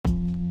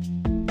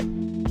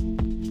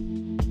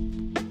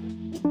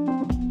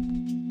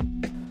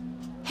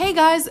Hey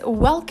guys,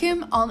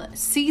 welcome on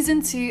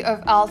season 2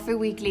 of Alpha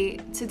Weekly.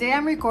 Today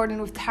I'm recording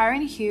with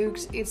Taran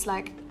Hughes. It's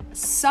like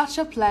such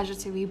a pleasure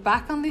to be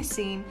back on this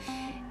scene,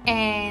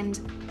 and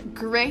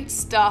great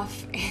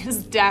stuff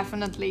is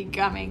definitely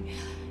coming.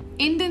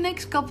 In the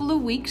next couple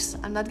of weeks,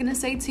 I'm not gonna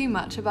say too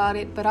much about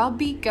it, but I'll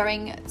be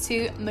going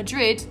to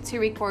Madrid to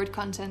record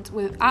content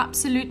with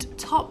absolute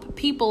top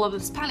people of the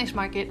Spanish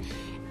market,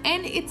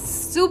 and it's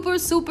super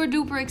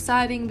duper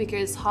exciting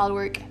because hard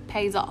work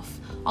pays off.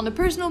 On a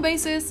personal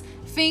basis,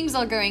 things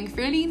are going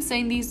fairly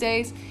insane these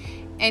days,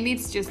 and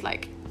it's just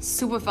like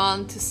super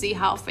fun to see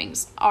how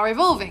things are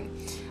evolving.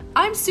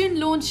 I'm soon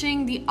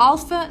launching the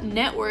Alpha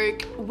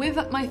Network with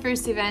my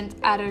first event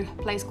at a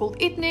place called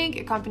ITNIG,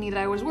 a company that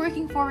I was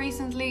working for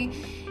recently,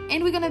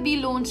 and we're gonna be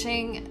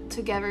launching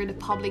together the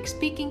public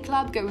speaking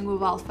club Going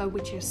with Alpha,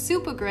 which is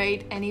super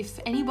great. And if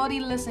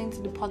anybody listening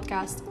to the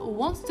podcast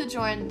wants to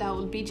join, that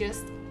would be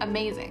just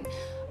amazing.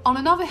 On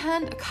another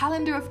hand, a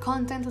calendar of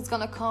content is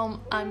gonna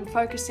come. I'm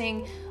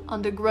focusing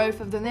on the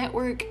growth of the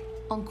network,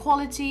 on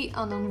quality,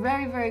 and on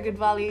very good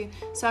value.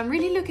 So I'm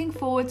really looking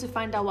forward to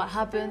find out what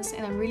happens,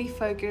 and I'm really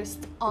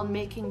focused on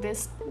making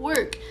this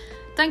work.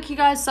 Thank you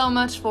guys so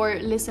much for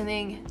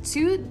listening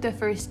to the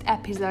first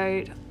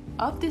episode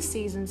of this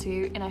season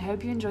 2, and I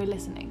hope you enjoy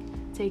listening.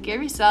 Take care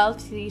of yourself.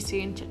 See you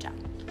soon. Ciao.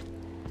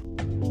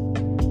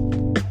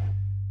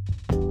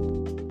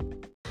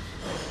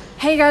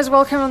 Hey guys,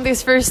 welcome on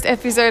this first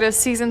episode of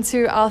season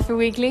 2 Alpha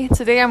Weekly.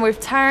 Today I'm with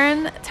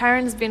Taran.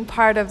 Taran's been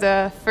part of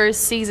the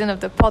first season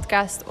of the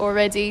podcast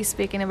already,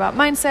 speaking about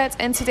mindset,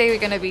 and today we're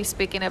going to be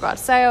speaking about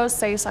sales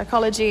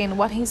psychology, and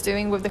what he's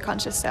doing with the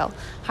conscious sale.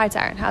 Hi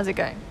Taran, how's it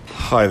going?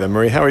 Hi there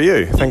Marie, how are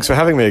you? Thanks for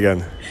having me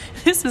again.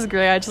 This is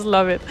great, I just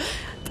love it.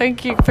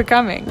 Thank you for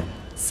coming.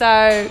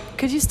 So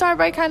could you start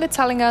by kind of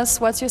telling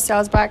us what's your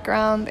sales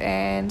background,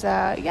 and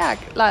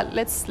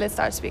let's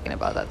start speaking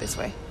about that this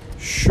way.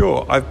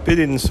 Sure, I've been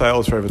in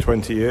sales for over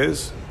 20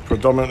 years,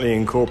 predominantly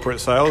in corporate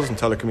sales and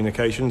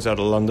telecommunications out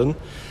of London.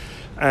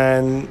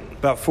 And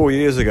about 4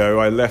 years ago,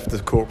 I left the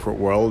corporate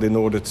world in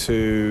order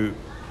to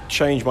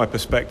change my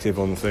perspective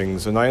on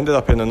things. And I ended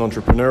up in an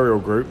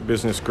entrepreneurial group,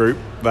 business group,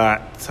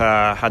 that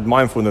had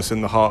mindfulness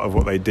in the heart of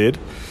what they did.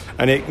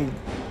 And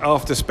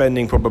after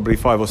spending probably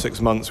 5 or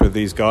 6 months with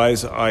these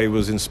guys, I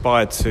was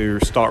inspired to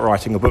start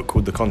writing a book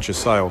called The Conscious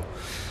Sale.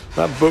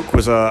 That book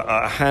was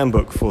a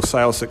handbook for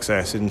sales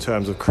success in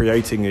terms of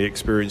creating the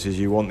experiences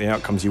you want, the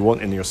outcomes you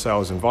want in your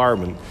sales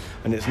environment.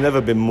 And it's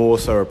never been more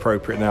so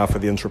appropriate now for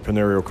the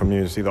entrepreneurial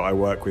community that I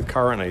work with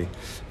currently.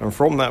 And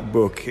from that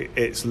book,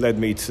 it's led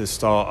me to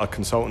start a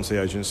consultancy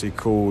agency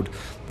called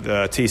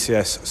the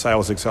TCS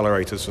Sales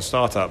Accelerators for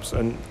Startups.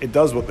 And it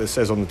does what this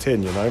says on the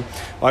tin, you know.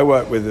 I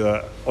work with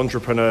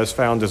entrepreneurs,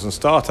 founders and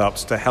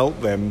startups to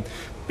help them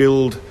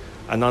build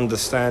an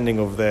understanding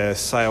of their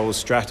sales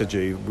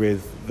strategy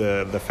with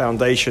the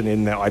foundation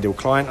in their ideal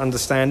client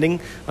understanding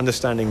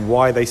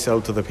why they sell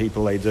to the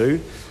people they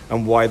do,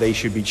 and why they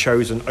should be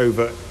chosen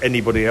over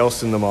anybody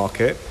else in the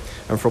market.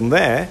 And from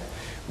there,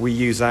 we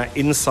use that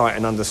insight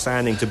and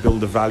understanding to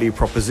build a value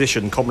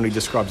proposition, commonly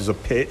described as a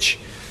pitch,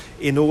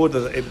 in order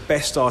that it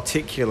best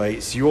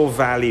articulates your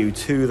value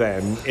to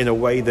them in a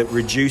way that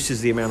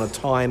reduces the amount of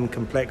time,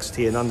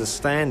 complexity and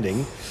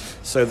understanding,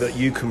 so that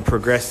you can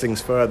progress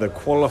things further,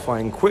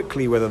 qualifying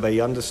quickly whether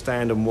they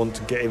understand and want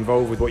to get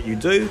involved with what you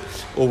do,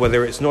 or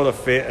whether it's not a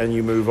fit and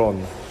you move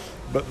on.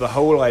 But the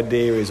whole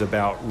idea is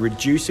about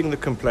reducing the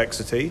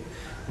complexity,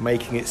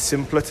 making it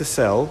simpler to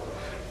sell,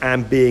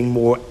 and being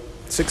more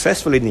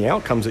successful in the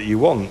outcomes that you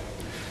want.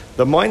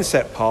 The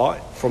mindset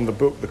part from the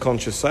book, The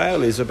Conscious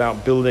Sale, is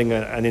about building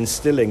and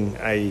instilling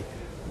a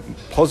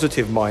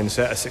positive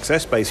mindset, a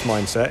success-based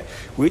mindset,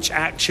 which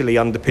actually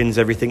underpins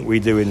everything we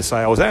do in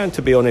sales, and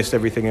to be honest,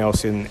 everything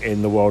else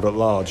in the world at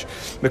large.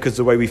 Because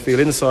the way we feel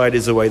inside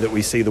is the way that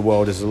we see the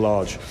world as a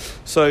large.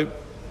 So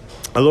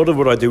a lot of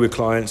what I do with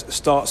clients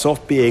starts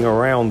off being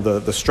around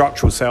the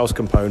structural sales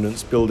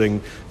components,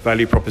 building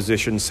value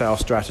propositions, sales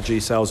strategy,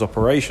 sales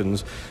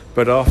operations.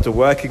 But after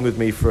working with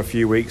me for a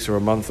few weeks or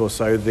a month or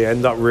so, they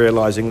end up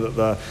realizing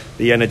that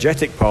the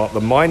energetic part,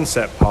 the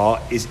mindset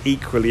part, is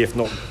equally, if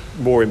not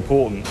more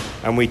important,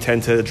 and we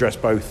tend to address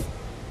both.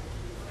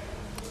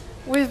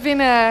 We've been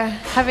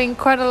having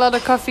quite a lot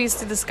of coffees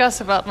to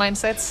discuss about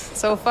mindsets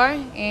so far,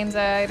 and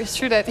it is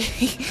true that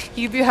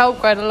you do help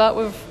quite a lot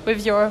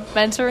with your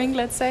mentoring,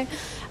 let's say.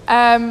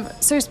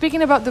 So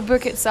speaking about the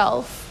book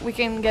itself, we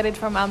can get it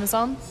from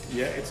Amazon?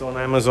 Yeah, it's on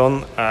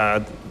Amazon,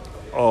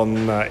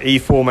 on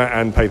e-format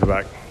and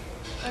paperback.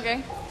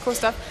 Okay, cool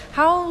stuff.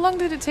 How long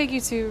did it take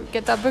you to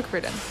get that book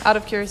written, out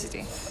of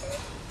curiosity?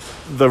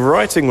 The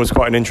writing was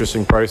quite an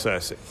interesting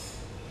process.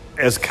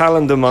 As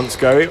calendar months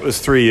go, it was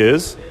 3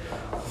 years.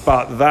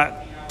 But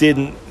that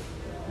didn't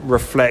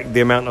reflect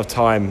the amount of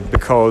time,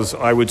 because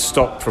I would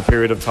stop for a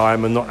period of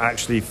time and not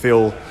actually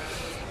feel,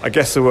 I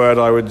guess the word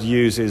I would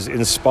use is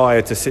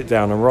inspired to sit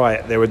down and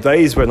write. There were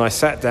days when I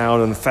sat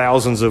down and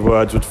thousands of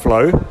words would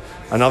flow,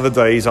 and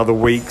other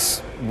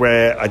weeks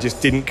where I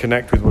just didn't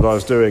connect with what I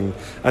was doing.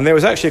 And there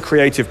was actually a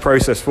creative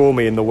process for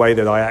me in the way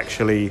that I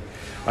actually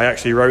I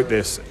actually wrote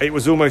this. It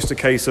was almost a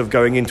case of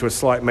going into a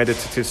slight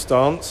meditative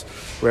stance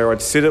where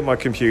I'd sit at my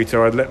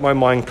computer, I'd let my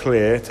mind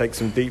clear, take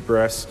some deep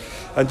breaths,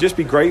 and just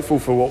be grateful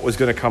for what was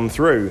going to come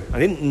through. I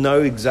didn't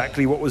know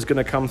exactly what was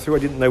going to come through. I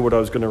didn't know what I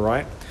was going to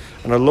write.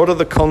 And a lot of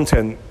the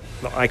content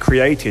that I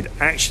created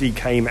actually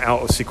came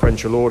out of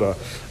sequential order.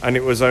 And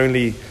it was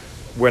only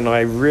when I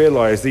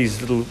realized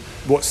these little,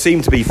 what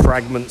seemed to be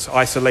fragments,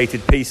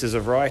 isolated pieces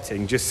of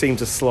writing just seemed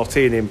to slot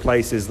in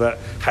places that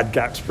had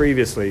gaps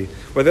previously.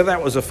 Whether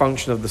that was a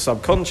function of the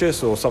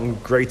subconscious or some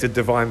greater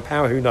divine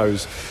power, who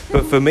knows?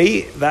 But for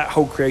me, that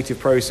whole creative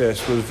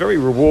process was very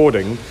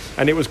rewarding,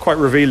 and it was quite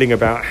revealing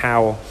about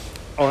how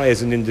I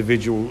as an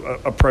individual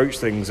approach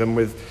things. And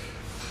with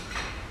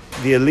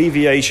the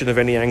alleviation of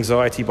any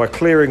anxiety by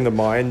clearing the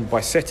mind,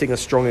 by setting a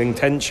strong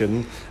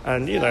intention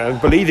and,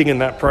 believing in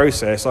that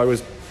process, I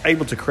was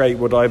able to create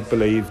what I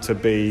believe to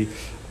be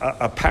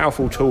a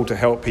powerful tool to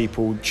help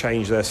people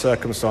change their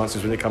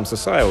circumstances when it comes to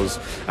sales.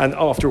 And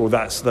after all,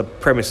 that's the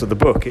premise of the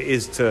book. It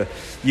is to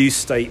use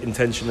state,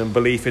 intention and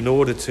belief in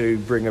order to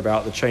bring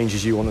about the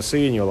changes you want to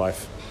see in your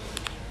life.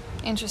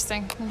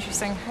 Interesting.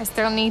 I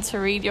still need to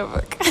read your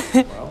book.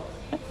 Well,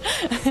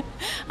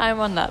 I'm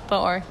on that,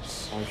 don't worry.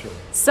 I'm sure.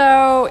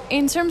 So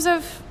in terms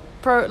of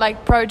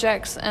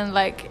projects and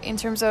in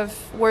terms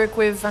of work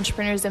with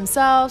entrepreneurs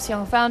themselves,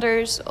 young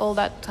founders, all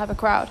that type of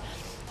crowd,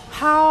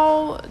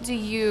 so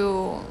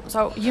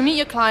you meet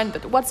your client,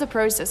 but what's the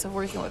process of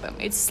working with them?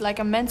 It's like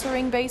a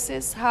mentoring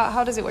basis.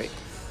 How does it work?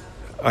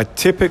 I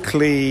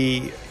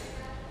typically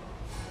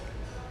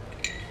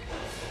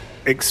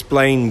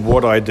explain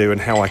what I do and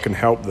how I can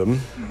help them.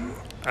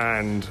 Mm-hmm.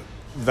 And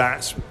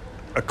that's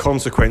a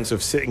consequence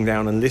of sitting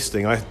down and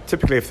listening. I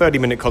typically have a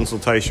 30-minute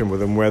consultation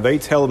with them where they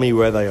tell me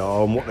where they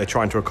are and what they're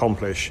trying to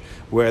accomplish,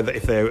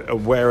 if they're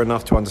aware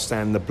enough to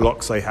understand the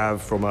blocks they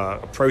have from a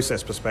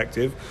process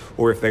perspective,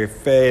 or if they're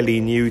fairly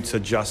new to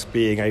just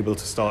being able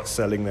to start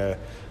selling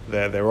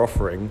their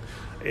offering.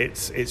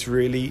 It's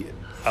really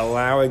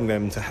allowing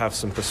them to have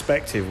some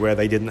perspective where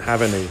they didn't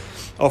have any.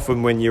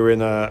 Often when you're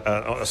in a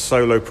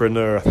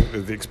solopreneur, I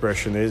think the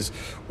expression is,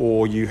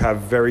 or you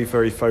have very,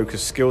 very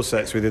focused skill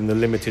sets within the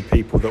limited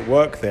people that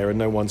work there and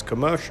no one's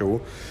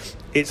commercial,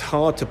 it's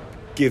hard to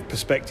give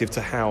perspective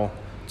to how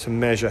to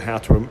measure, how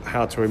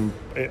to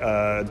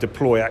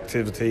deploy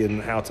activity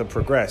and how to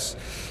progress.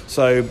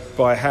 So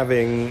by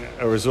having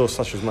a resource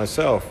such as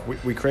myself,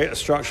 we create a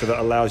structure that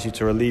allows you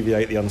to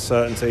alleviate the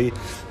uncertainty,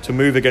 to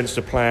move against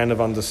a plan of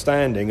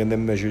understanding and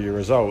then measure your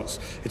results.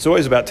 It's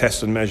always about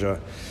test and measure.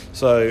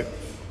 So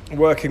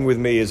working with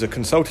me is a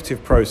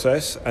consultative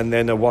process and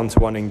then a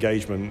one-to-one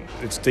engagement.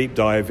 It's deep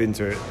dive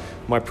into it.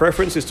 My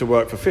preference is to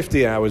work for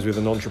 50 hours with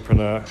an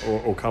entrepreneur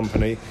or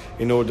company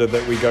in order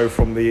that we go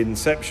from the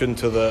inception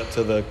to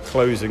the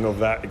closing of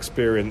that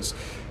experience.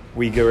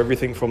 We go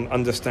everything from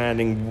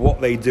understanding what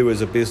they do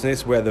as a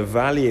business, where the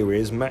value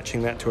is,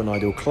 matching that to an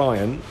ideal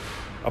client,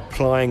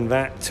 applying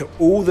that to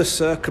all the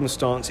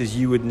circumstances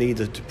you would need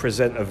to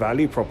present a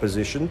value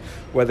proposition,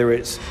 whether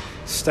it's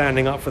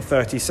standing up for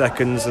 30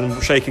 seconds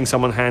and shaking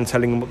someone's hand,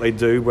 telling them what they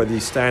do, whether you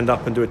stand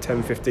up and do a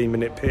 10-15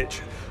 minute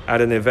pitch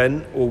at an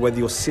event, or whether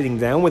you're sitting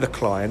down with a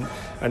client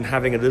and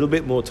having a little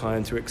bit more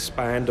time to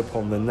expand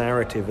upon the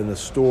narrative and the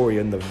story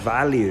and the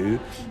value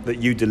that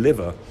you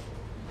deliver.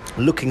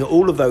 Looking at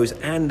all of those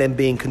and then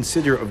being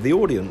considerate of the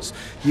audience,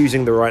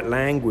 using the right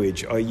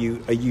language. Are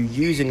you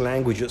using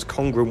language that's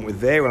congruent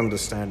with their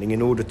understanding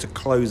in order to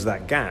close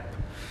that gap?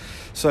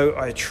 So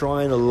I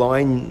try and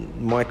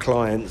align my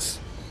clients'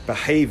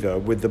 behavior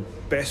with the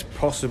best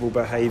possible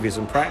behaviors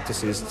and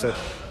practices to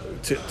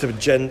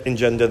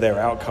engender their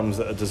outcomes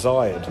that are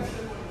desired.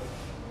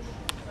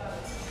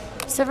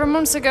 Several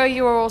months ago,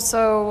 you were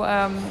also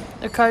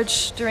a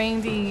coach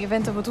during the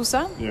event of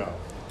Otusa. Yeah.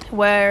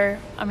 Where,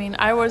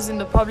 I was in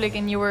the public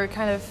and you were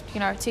kind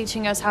of,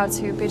 teaching us how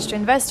to pitch to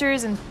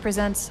investors and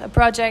present a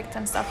project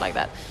and stuff like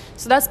that.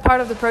 So that's part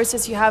of the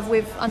process you have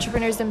with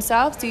entrepreneurs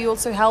themselves. Do you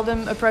also help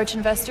them approach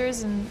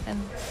investors and...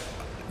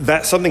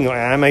 That's something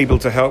I am able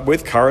to help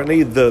with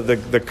currently.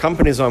 The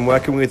companies I'm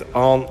working with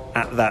aren't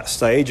at that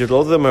stage. A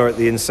lot of them are at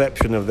the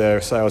inception of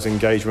their sales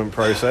engagement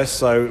process.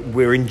 So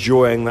we're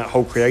enjoying that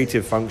whole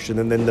creative function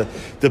and then the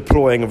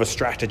deploying of a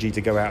strategy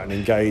to go out and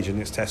engage in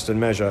its test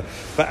and measure.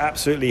 But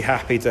absolutely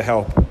happy to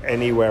help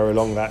anywhere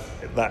along that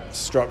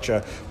structure.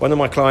 One of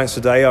my clients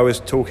today, I was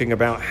talking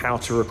about how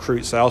to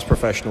recruit sales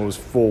professionals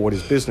for what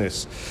is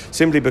business,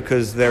 simply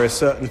because there are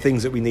certain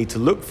things that we need to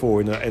look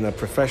for in a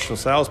professional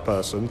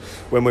salesperson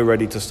when we're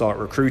ready to start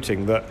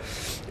recruiting. That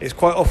it's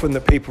quite often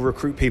that people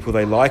recruit people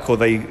they like, or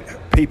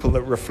people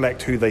that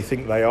reflect who they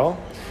think they are.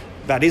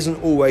 That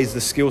isn't always the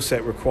skill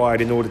set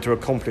required in order to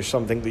accomplish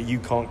something that you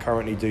can't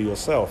currently do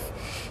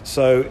yourself.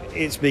 So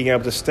it's being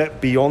able to step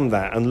beyond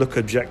that and look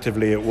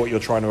objectively at what you're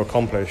trying to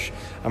accomplish,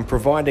 and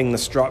providing the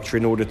structure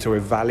in order to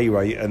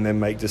evaluate and then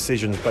make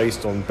decisions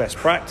based on best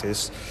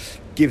practice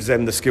gives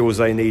them the skills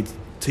they need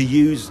to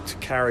use to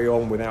carry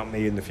on without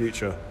me in the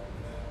future.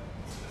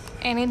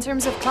 And in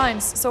terms of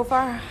clients, so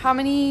far, how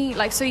many,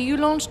 like, so you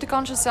launched the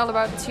Conscious Cell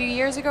about 2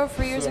 years ago,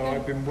 3 years ago?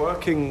 I've been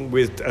working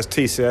with, as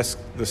TCS,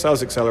 the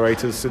sales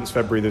accelerators, since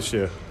February this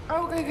year.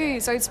 Oh, okay.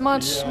 So it's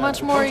much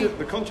more...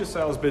 The Conscious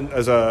Cell has been,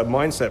 as a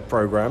mindset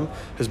program,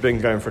 has been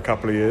going for a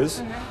couple of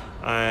years.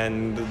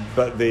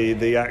 But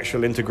the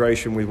actual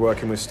integration with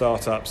working with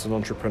startups and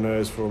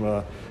entrepreneurs from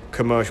a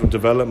commercial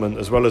development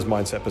as well as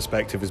mindset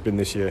perspective has been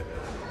this year.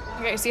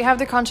 Okay, so you have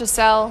the Conscious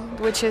Cell,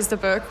 which is the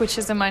book, which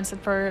is the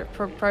mindset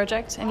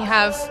project, and you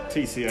have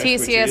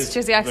TCS, which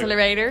is the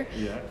accelerator.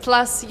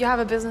 Plus, you have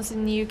a business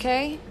in the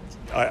UK.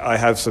 I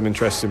have some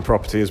interest in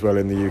property as well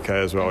in the UK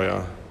as well.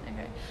 Yeah.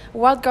 Okay.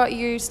 What got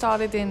you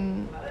started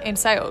in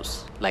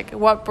sales? Like,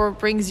 what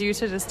brings you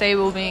to the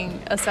stable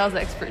being a sales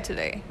expert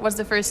today? What's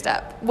the first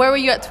step? Where were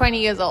you at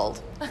 20 years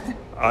old?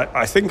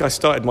 I think I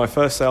started my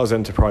first sales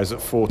enterprise at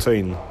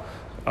 14.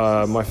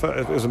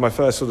 It was my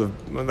first sort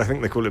of, I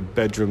think they call it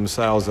bedroom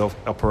sales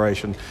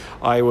operation.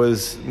 I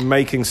was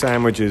making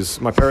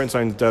sandwiches. My parents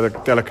owned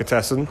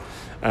delicatessen,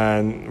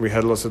 and we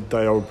had lots of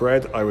day-old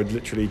bread. I would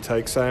literally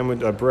take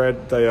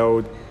bread,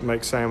 day-old,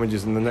 make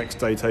sandwiches, and the next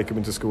day take them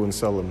into school and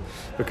sell them.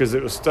 Because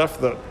it was stuff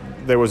that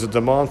there was a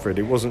demand for it.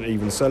 It wasn't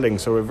even selling.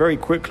 So very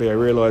quickly I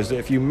realised that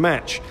if you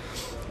match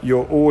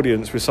your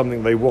audience with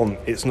something they want,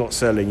 it's not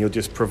selling, you're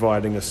just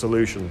providing a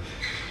solution.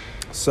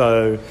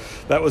 So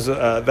that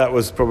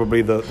was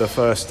probably the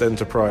first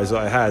enterprise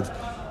I had.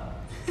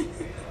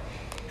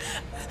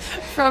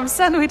 From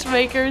sandwich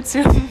maker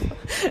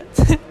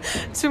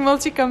to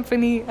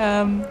multi-company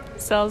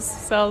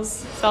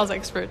sales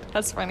expert.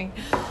 That's funny.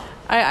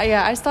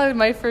 I started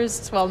my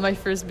first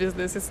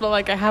business. It's not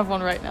like I have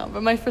one right now,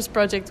 but my first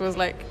project was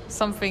like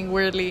something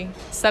weirdly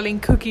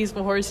selling cookies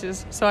for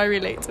horses. So I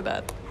relate to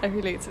that.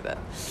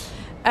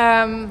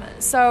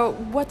 So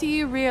what do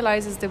you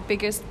realize is the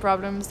biggest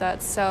problems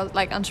that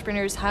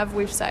entrepreneurs have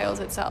with sales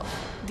itself?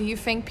 Do you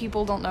think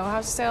people don't know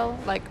how to sell?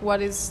 Like,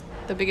 what is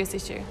the biggest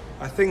issue?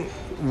 I think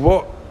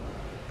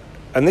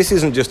and this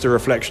isn't just a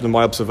reflection of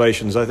my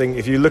observations, I think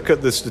if you look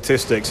at the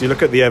statistics, you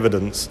look at the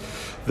evidence,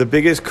 the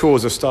biggest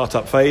cause of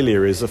startup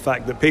failure is the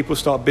fact that people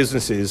start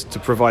businesses to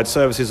provide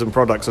services and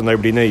products that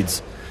nobody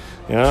needs.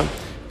 Yeah.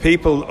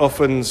 People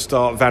often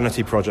start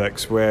vanity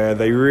projects where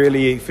they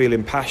really feel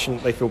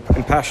impassioned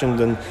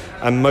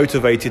and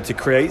motivated to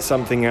create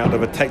something out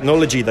of a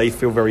technology they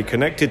feel very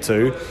connected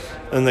to,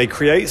 and they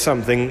create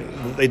something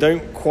that they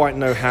don't quite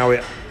know how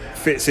it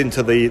fits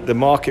into the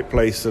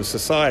marketplace of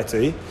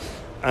society,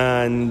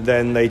 and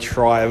then they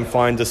try and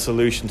find a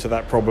solution to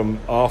that problem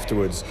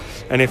afterwards.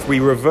 And if we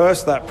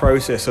reverse that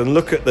process and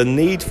look at the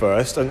need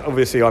first, and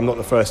obviously I'm not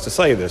the first to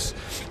say this,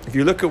 if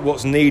you look at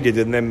what's needed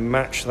and then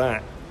match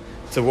that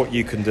to what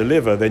you can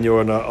deliver, then you're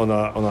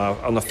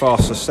on a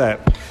faster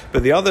step.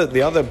 But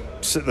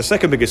the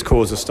second biggest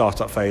cause of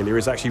startup failure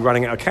is actually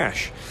running out of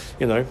cash.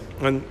 You know,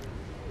 and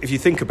if you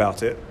think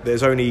about it,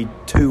 there's only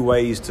two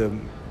ways to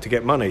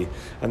get money,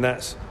 and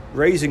that's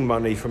raising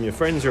money from your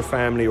friends, your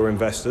family, or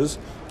investors.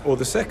 Or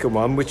the second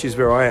one, which is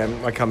where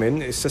I come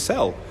in, is to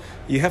sell.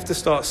 You have to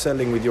start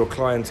selling with your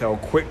clientele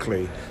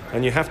quickly,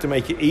 and you have to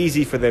make it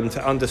easy for them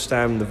to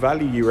understand the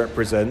value you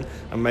represent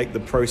and make the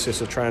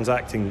process of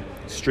transacting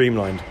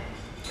streamlined.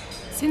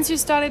 Since you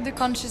started the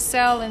Conscious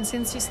Cell and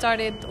since you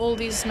started all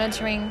these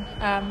mentoring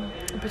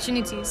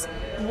opportunities,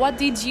 what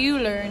did you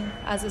learn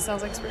as a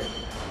sales expert?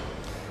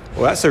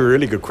 Well, that's a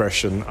really good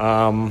question.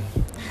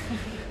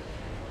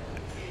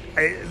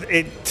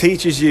 It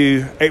teaches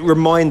you, it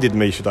reminded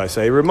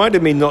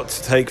me not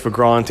to take for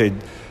granted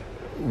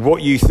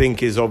what you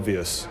think is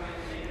obvious.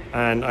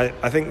 And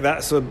I think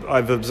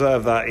I've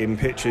observed that in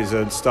pitches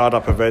and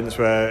startup events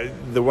where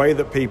the way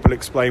that people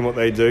explain what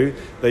they do,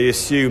 they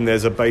assume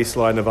there's a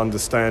baseline of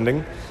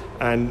understanding,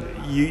 and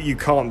you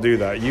can't do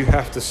that. You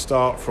have to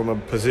start from a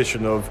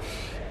position of,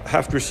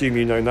 have to assume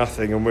you know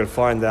nothing, and we'll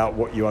find out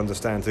what you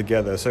understand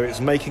together. So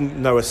it's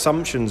making no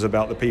assumptions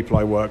about the people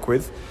I work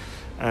with,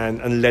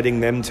 and letting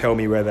them tell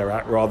me where they're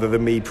at, rather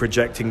than me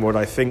projecting what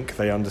I think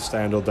they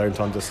understand or don't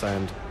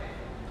understand.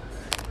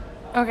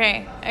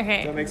 Okay.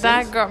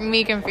 That got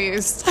me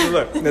confused. So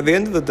look, at the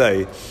end of the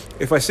day,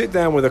 if I sit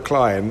down with a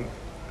client,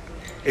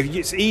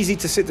 it's easy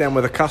to sit down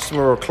with a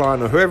customer or a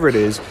client or whoever it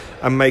is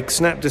and make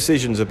snap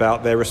decisions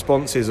about their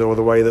responses or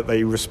the way that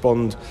they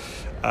respond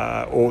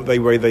or the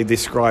way they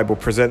describe or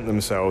present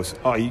themselves.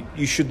 Oh,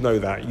 you should know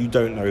that, you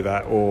don't know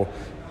that, or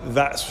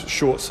that's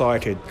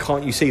short-sighted.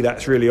 Can't you see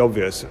that's really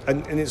obvious?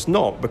 And it's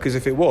not, because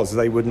if it was,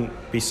 they wouldn't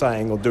be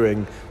saying or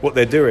doing what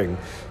they're doing.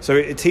 So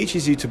it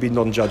teaches you to be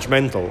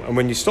non-judgmental. And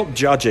when you stop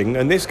judging,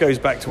 and this goes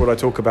back to what I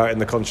talk about in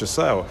the Conscious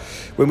Sale,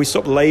 when we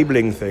stop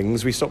labeling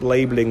things, we stop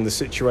labeling the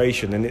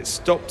situation, and it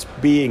stops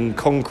being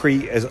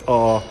concrete as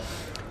our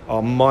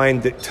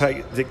mind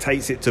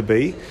dictates it to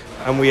be,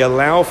 and we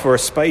allow for a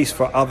space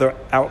for other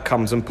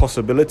outcomes and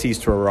possibilities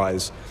to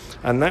arise.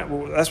 And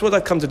that's what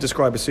I've come to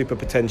describe as super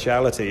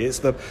potentiality. It's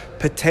the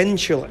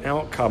potential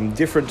outcome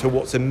different to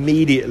what's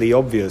immediately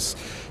obvious.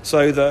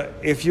 So that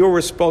if your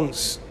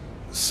response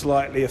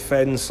slightly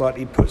offends,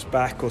 slightly puts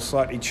back, or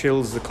slightly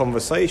chills the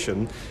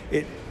conversation,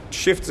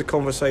 shift the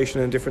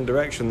conversation in a different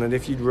direction than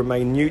if you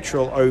remain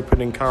neutral,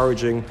 open,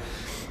 encouraging.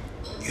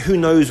 Who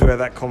knows where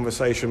that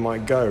conversation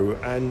might go?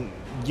 And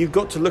you've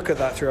got to look at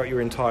that throughout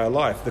your entire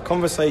life. The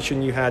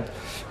conversation you had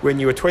when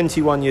you were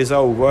 21 years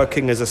old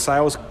working as a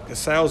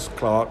sales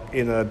clerk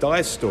in a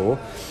dye store,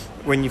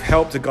 when you've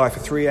helped a guy for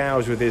 3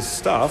 hours with his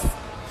stuff,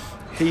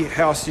 he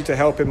asks you to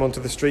help him onto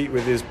the street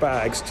with his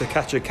bags to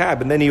catch a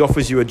cab, and then he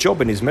offers you a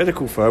job in his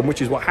medical firm,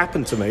 which is what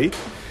happened to me.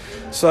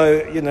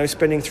 So,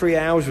 spending 3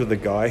 hours with the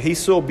guy, he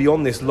saw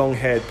beyond this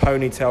long-haired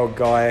ponytail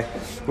guy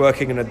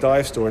working in a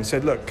dye store and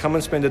said, look, come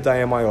and spend a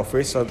day in my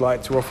office. I'd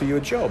like to offer you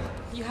a job.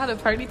 You had a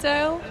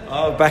ponytail?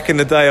 Oh, back in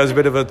the day, I was a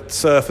bit of a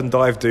surf and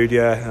dive dude,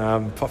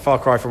 yeah. Far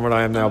cry from what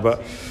I am now.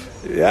 But,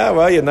 yeah,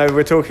 well,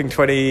 we're talking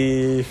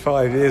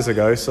 25 years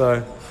ago,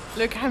 so...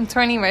 Look, I'm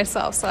 20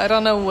 myself, so I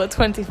don't know what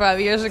 25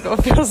 years ago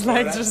feels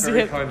like. That's just very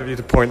yet. kind of you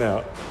to point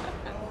out.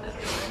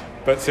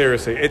 But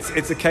seriously,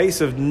 it's a case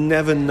of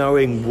never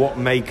knowing what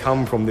may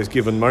come from this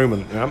given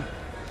moment. Yeah?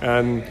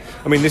 And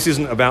I mean, this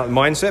isn't about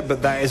mindset,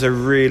 but that is a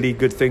really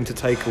good thing to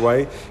take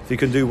away. If you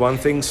can do one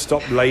thing,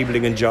 stop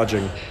labeling and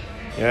judging.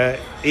 Yeah,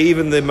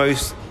 even the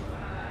most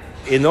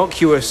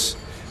innocuous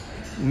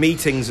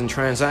meetings and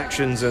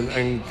transactions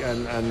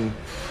and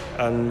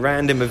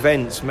random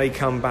events may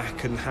come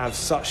back and have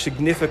such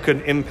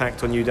significant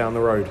impact on you down the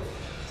road.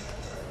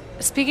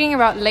 Speaking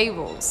about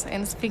labels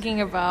and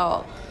speaking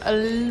about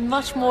a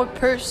much more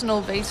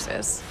personal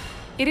basis,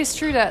 it is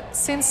true that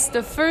since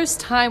the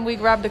first time we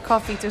grabbed a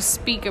coffee to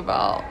speak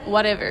about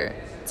whatever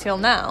till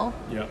now,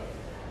 yeah,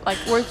 like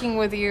working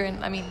with you,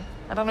 and I mean,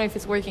 I don't know if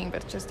it's working,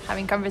 but just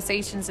having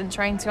conversations and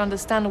trying to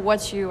understand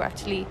what you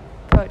actually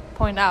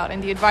point out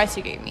and the advice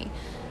you gave me,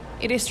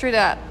 it is true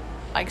that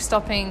like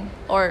stopping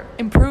or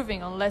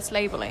improving on less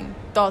labeling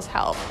does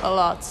help a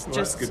lot. Well,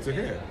 just that's good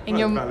to hear. In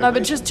your no,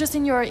 but just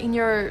in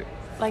your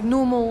like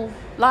normal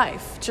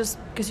life, just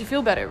because you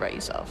feel better about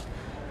yourself.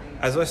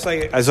 As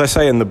I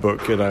say in the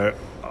book,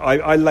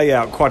 I lay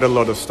out quite a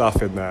lot of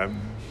stuff in there,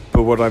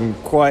 but what I'm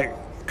quite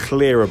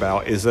clear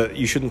about is that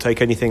you shouldn't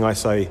take anything I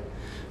say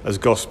as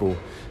gospel.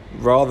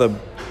 Rather,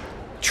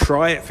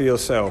 try it for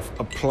yourself,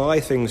 apply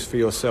things for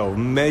yourself,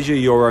 measure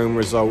your own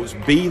results,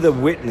 be the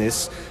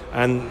witness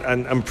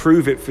and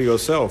prove it for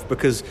yourself,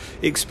 because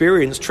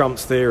experience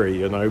trumps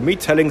theory. Me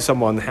telling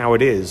someone how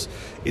it is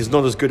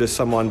not as good as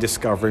someone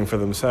discovering for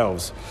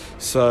themselves.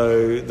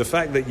 So the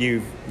fact that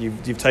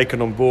you've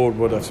taken on board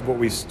what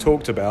we've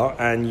talked about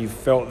and you've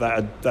felt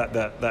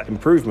that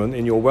improvement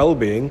in your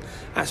well-being,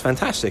 that's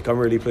fantastic. I'm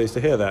really pleased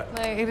to hear that.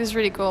 It is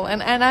really cool,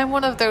 and I'm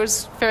one of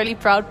those fairly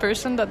proud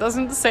person that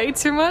doesn't say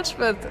too much,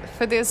 but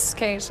for this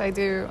case I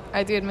do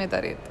admit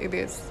that it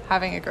is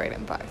having a great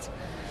impact.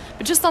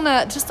 But just on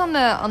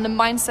the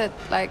mindset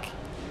like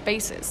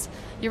basis,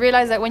 you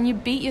realize that when you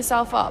beat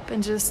yourself up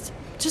and just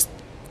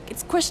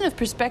it's a question of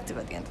perspective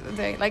at the end of the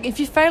day. Like if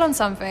you fail on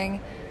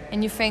something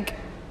and you think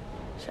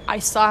I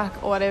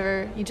suck or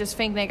whatever, you just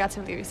think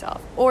negatively of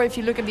yourself. Or if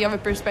you look at the other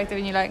perspective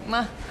and you're like,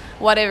 nah,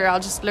 whatever, I'll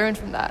just learn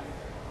from that.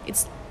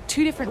 It's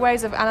two different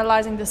ways of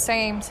analyzing the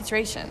same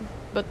situation.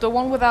 But the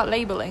one without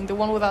labeling, the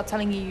one without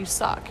telling you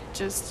suck,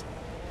 just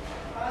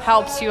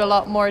helps you a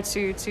lot more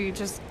to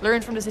just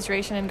learn from the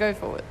situation and go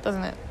forward,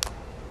 doesn't it?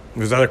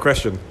 Was that a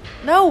question?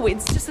 No,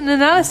 it's just an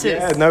analysis.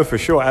 Yeah, no, for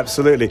sure,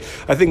 absolutely.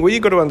 I think what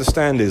you've got to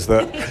understand is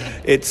that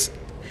it's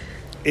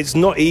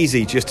not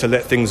easy just to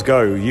let things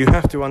go. You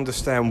have to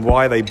understand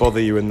why they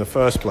bother you in the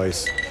first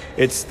place.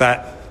 It's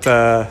that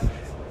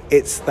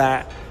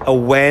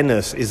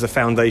awareness is the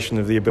foundation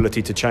of the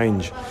ability to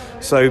change.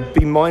 So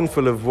be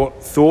mindful of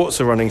what thoughts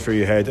are running through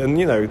your head. And,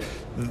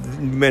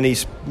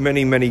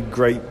 many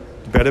great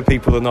better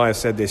people than I have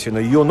said this,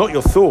 you're not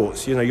your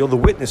thoughts, you're the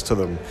witness to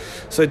them.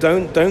 So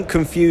don't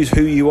confuse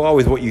who you are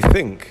with what you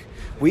think.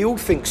 We all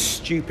think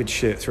stupid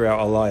shit throughout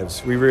our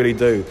lives. We really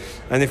do.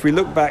 And if we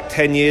look back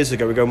 10 years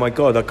ago, we go, my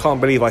God, I can't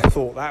believe I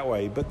thought that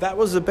way. But that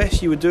was the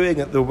best you were doing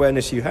at the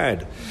awareness you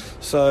had.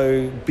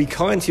 So be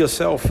kind to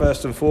yourself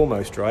first and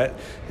foremost, right?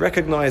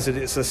 Recognize that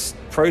it's a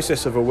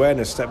process of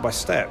awareness step by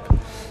step.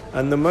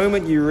 And the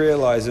moment you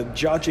realize that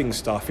judging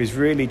stuff is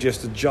really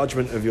just a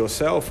judgment of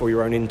yourself or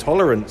your own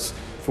intolerance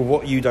for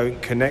what you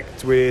don't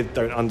connect with,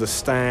 don't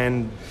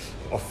understand,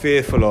 or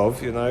fearful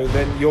of,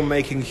 then you're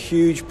making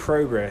huge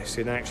progress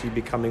in actually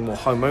becoming more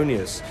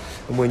harmonious.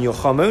 And when you're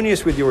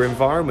harmonious with your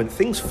environment,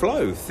 things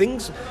flow,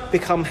 things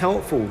become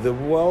helpful. The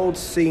world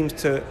seems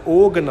to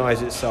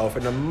organize itself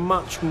in a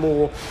much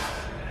more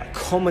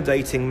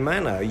accommodating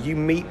manner. You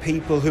meet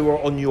people who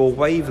are on your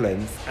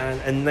wavelength and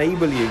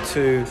enable you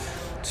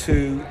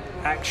to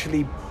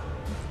actually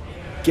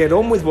get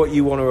on with what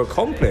you want to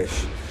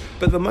accomplish.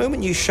 But the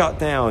moment you shut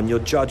down,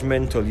 you're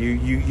judgmental,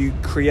 you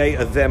create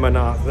a them and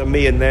us, a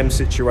me and them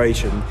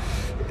situation,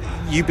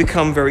 you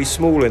become very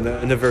small in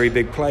a very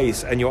big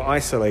place, and you're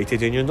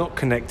isolated and you're not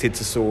connected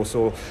to source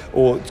or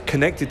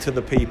connected to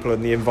the people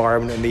and the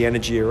environment and the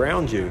energy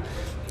around you.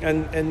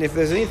 And if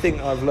there's anything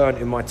I've learned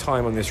in my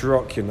time on this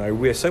rock,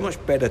 we're so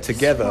much better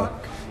together.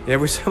 Yeah,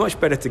 we're so much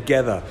better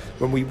together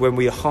when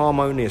we are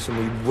harmonious and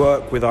we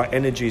work with our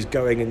energies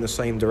going in the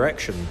same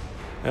direction.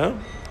 Yeah.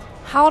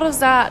 How does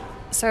that,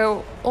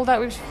 so all that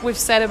we've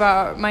said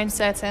about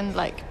mindset and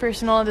like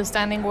personal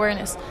understanding,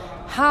 awareness,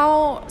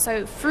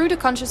 so through the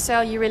conscious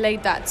sale you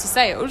relate that to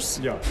sales.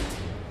 Yeah.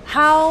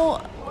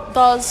 How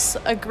does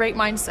a great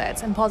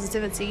mindset and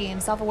positivity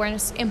and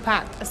self-awareness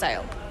impact a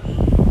sale?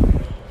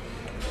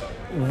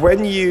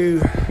 When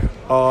you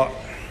are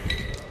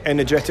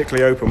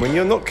energetically open, when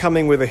you're not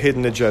coming with a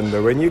hidden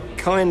agenda, when you're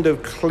kind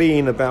of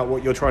clean about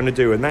what you're trying to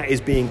do, and that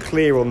is being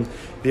clear on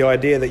the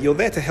idea that you're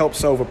there to help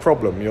solve a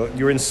problem,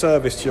 you're in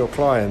service to your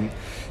client,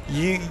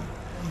 you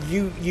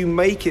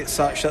make it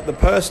such that the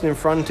person in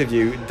front of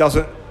you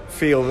doesn't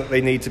feel that they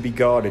need to be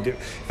guarded.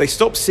 If they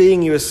stop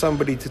seeing you as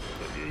somebody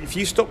if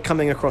you stop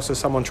coming across as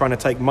someone trying to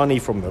take money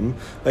from them,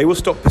 they will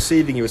stop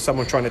perceiving you as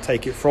someone trying to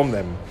take it from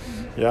them.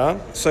 Yeah,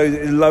 so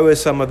it lowers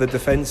some of the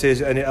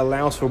defenses and it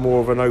allows for more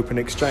of an open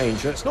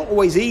exchange. And it's not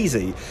always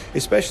easy,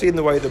 especially in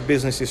the way that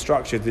business is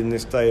structured in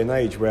this day and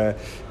age, where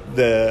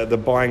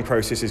the buying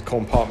process is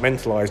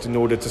compartmentalized in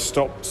order to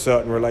stop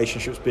certain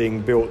relationships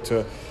being built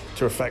to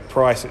affect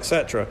price,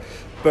 etc.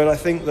 But I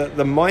think that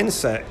the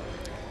mindset,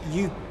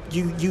 you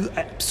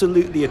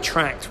absolutely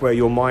attract where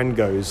your mind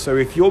goes. So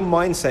if your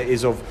mindset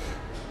is of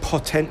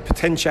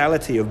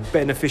potentiality of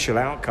beneficial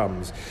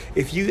outcomes,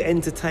 if you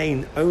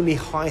entertain only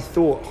high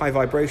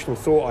vibrational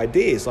thought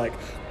ideas like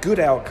good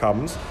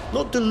outcomes,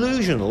 not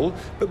delusional,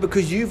 but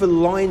because you've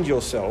aligned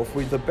yourself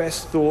with the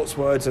best thoughts,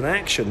 words and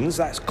actions,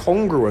 that's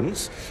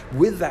congruence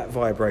with that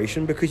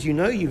vibration, because you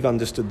know you've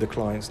understood the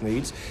client's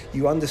needs,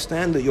 you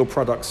understand that your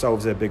product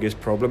solves their biggest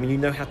problem, and you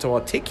know how to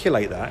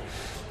articulate that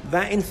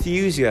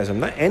enthusiasm,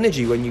 that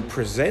energy, when you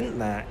present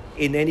that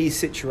in any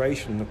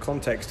situation, the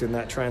context in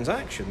that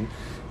transaction,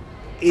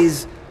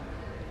 it's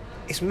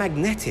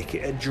magnetic.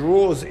 It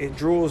draws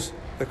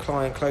the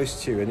client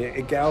close to you, and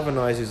it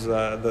galvanizes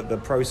the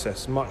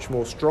process much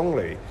more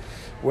strongly.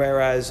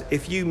 Whereas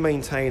if you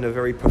maintain a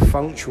very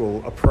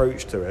perfunctory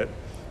approach to it,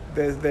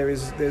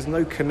 there's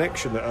no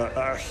connection at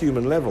a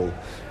human level.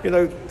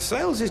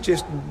 Sales is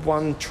just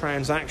one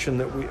transaction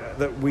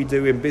that we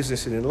do in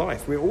business and in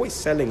life. We're always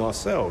selling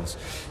ourselves.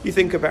 You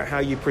think about how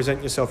you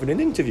present yourself in an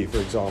interview, for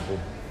example.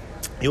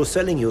 You're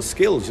selling your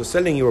skills, you're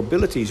selling your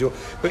abilities,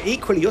 but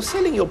equally you're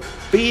selling your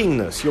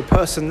beingness, your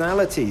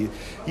personality.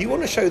 You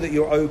want to show that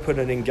you're open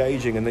and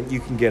engaging, and that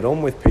you can get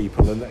on with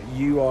people, and that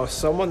you are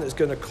someone that's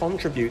going to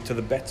contribute to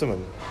the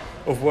betterment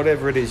of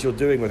whatever it is you're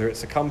doing, whether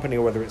it's a company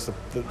or whether it's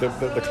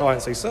the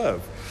clients they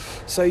serve.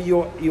 So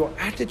your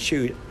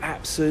attitude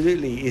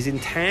absolutely is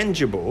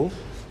intangible,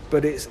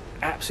 but it's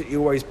absolutely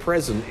always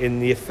present in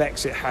the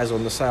effects it has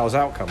on the sales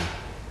outcome.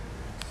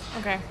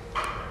 Okay,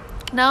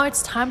 now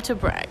it's time to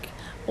brag.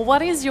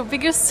 What is your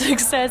biggest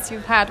success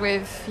you've had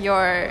with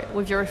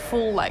your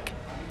full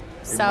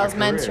sales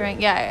mentoring?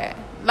 Yeah.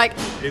 Like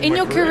in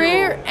your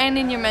career and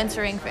in your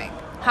mentoring thing.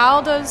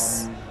 What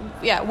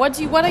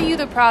are you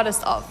the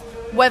proudest of?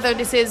 Whether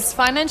this is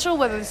financial,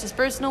 whether this is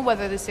personal,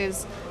 whether this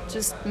is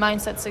just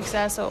mindset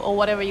success or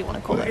whatever you want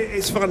to call it.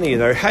 It's funny,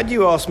 had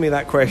you asked me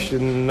that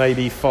question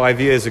maybe 6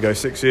 years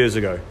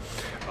ago,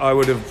 I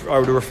would have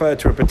referred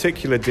to a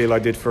particular deal I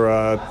did for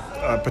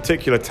a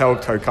particular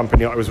telco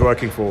company I was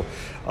working for.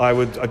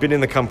 I'd been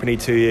in the company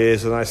 2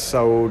 years, and I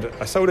sold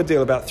a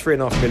deal about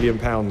 £3.5 million.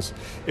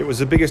 It was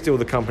the biggest deal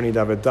the company had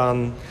ever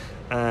done,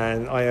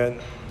 and I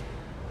earned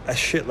a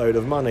shitload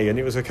of money. And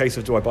it was a case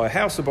of, do I buy a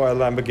house or buy a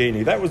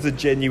Lamborghini? That was the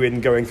genuine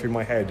going through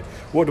my head.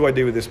 What do I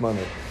do with this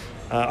money?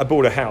 I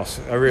bought a house.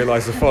 I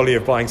realised the folly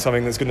of buying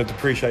something that's going to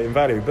depreciate in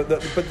value. But the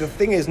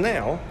thing is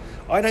now,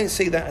 I don't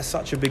see that as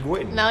such a big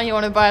win. Now you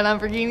want to buy a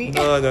Lamborghini?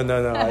 No.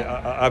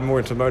 I'm more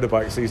into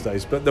motorbikes these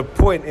days. But the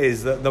point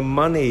is that the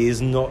money is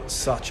not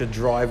such a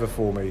driver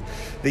for me.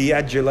 The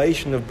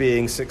adulation of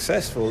being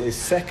successful is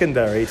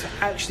secondary to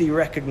actually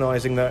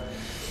recognising that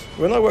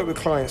when I work with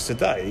clients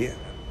today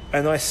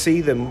and I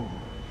see them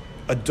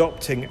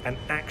adopting and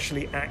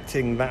actually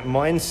acting that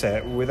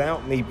mindset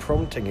without me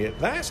prompting it,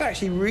 that's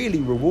actually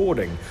really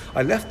rewarding.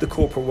 I left the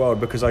corporate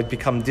world because I'd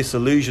become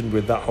disillusioned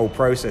with that whole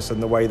process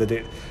and the way that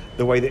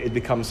it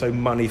become so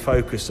money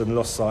focused and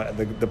lost sight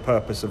of the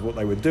purpose of what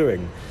they were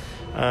doing.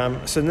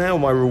 So now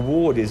my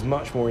reward is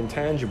much more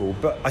intangible,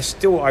 but I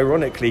still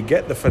ironically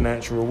get the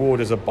financial reward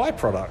as a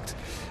byproduct.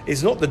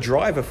 It's not the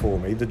driver for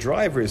me. The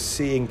driver is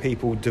seeing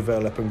people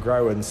develop and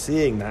grow and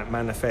seeing that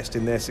manifest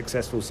in their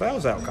successful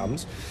sales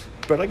outcomes.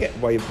 But I get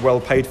well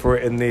paid for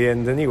it in the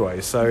end anyway.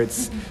 So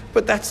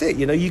but that's it.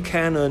 You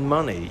can earn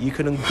money. You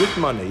can earn good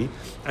money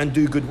and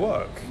do good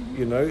work.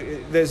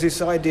 There's this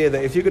idea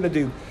that if you're going to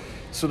do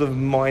sort of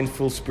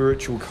mindful,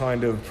 spiritual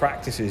kind of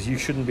practices, you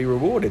shouldn't be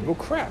rewarded. Well,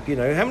 crap,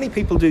 how many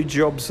people do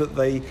jobs that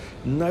they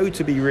know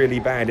to be really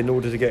bad in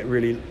order to get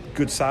really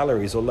good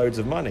salaries or loads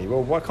of money?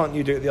 Well, why can't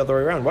you do it the other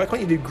way around? Why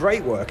can't you do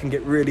great work and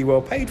get really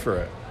well paid for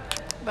it?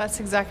 That's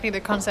exactly the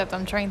concept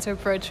I'm trying to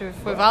approach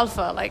with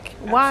Alpha. Like,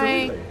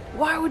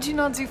 why would you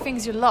not do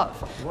things you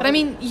love? But I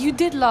mean, you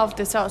did love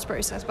the sales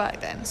process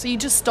back then, so you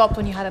just stopped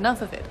when you had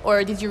enough of it,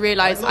 or did you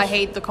realize I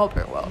hate the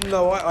corporate world?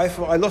 No,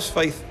 I lost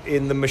faith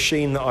in the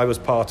machine that I was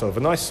part of,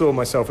 and I saw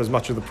myself as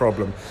much of the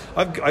problem.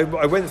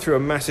 I went through a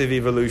massive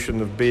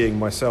evolution of being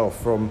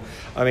myself.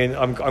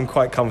 I'm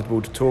quite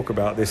comfortable to talk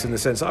about this in the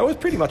sense that I was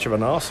pretty much of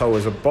an arsehole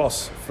as a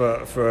boss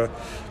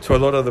to a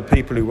lot of the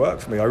people who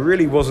worked for me. I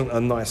really wasn't a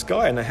nice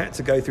guy, and I had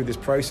to go through this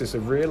process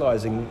of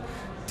realizing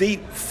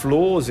deep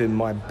flaws in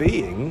my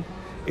being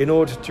in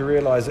order to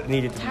realise that it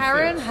needed to be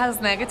Taran fixed.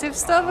 has negative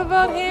stuff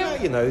about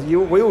him. Yeah,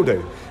 we all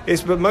do.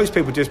 But most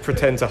people just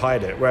pretend to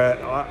hide it. Where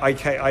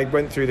I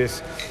went through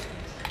this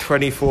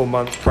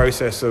 24-month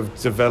process of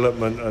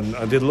development, and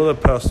I did a lot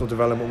of personal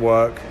development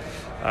work,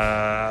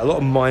 a lot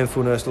of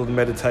mindfulness, a lot of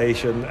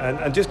meditation,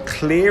 and just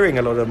clearing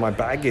a lot of my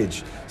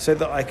baggage so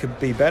that I could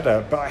be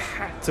better. But I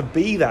had to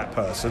be that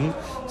person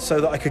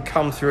so that I could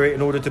come through it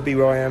in order to be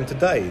where I am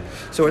today.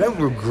 So I don't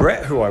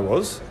regret who I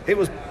was. It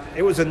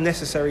was a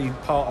necessary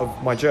part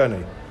of my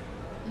journey.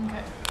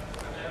 Okay.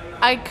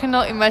 I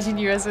cannot imagine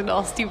you as a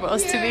nasty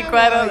boss, to be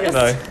quite honest.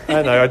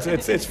 I know.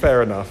 It's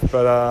fair enough,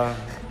 but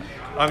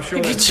I'm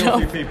sure there's still a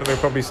few people who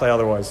probably say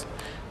otherwise.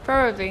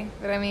 Probably,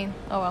 but I mean,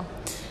 oh well.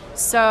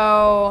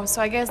 So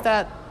I guess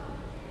that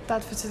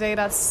for today,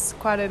 that's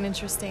quite an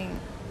interesting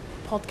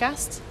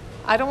podcast.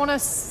 I don't want to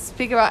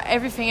speak about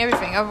everything,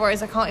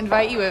 otherwise I can't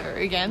invite you ever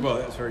again. Well,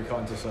 that's very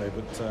kind to say,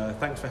 but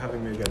thanks for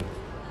having me again.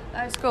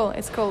 It's cool.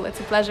 It's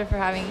a pleasure for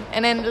having you.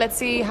 And then let's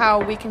see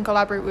how we can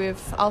collaborate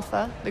with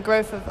Alpha, the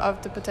growth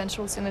of the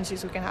potential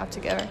synergies we can have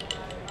together.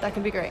 That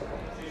could be great.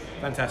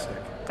 Fantastic.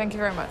 Thank you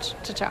very much.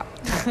 Ciao.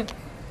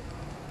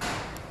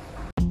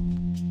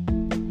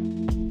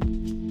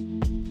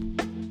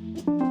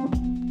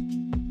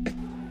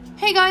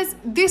 Hey guys,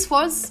 this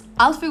was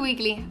Alpha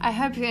Weekly. I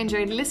hope you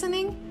enjoyed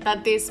listening,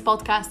 that this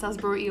podcast has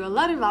brought you a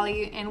lot of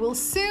value, and we'll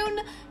soon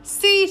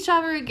see each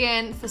other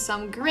again for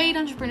some great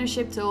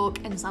entrepreneurship talk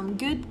and some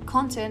good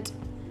content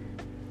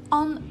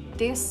on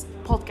this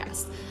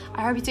podcast.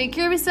 I hope you take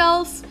care of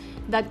yourself,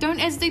 that don't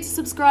hesitate to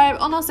subscribe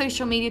on our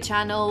social media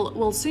channel.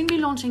 We'll soon be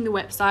launching the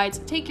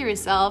website. Take care of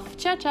yourself.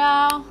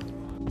 Ciao.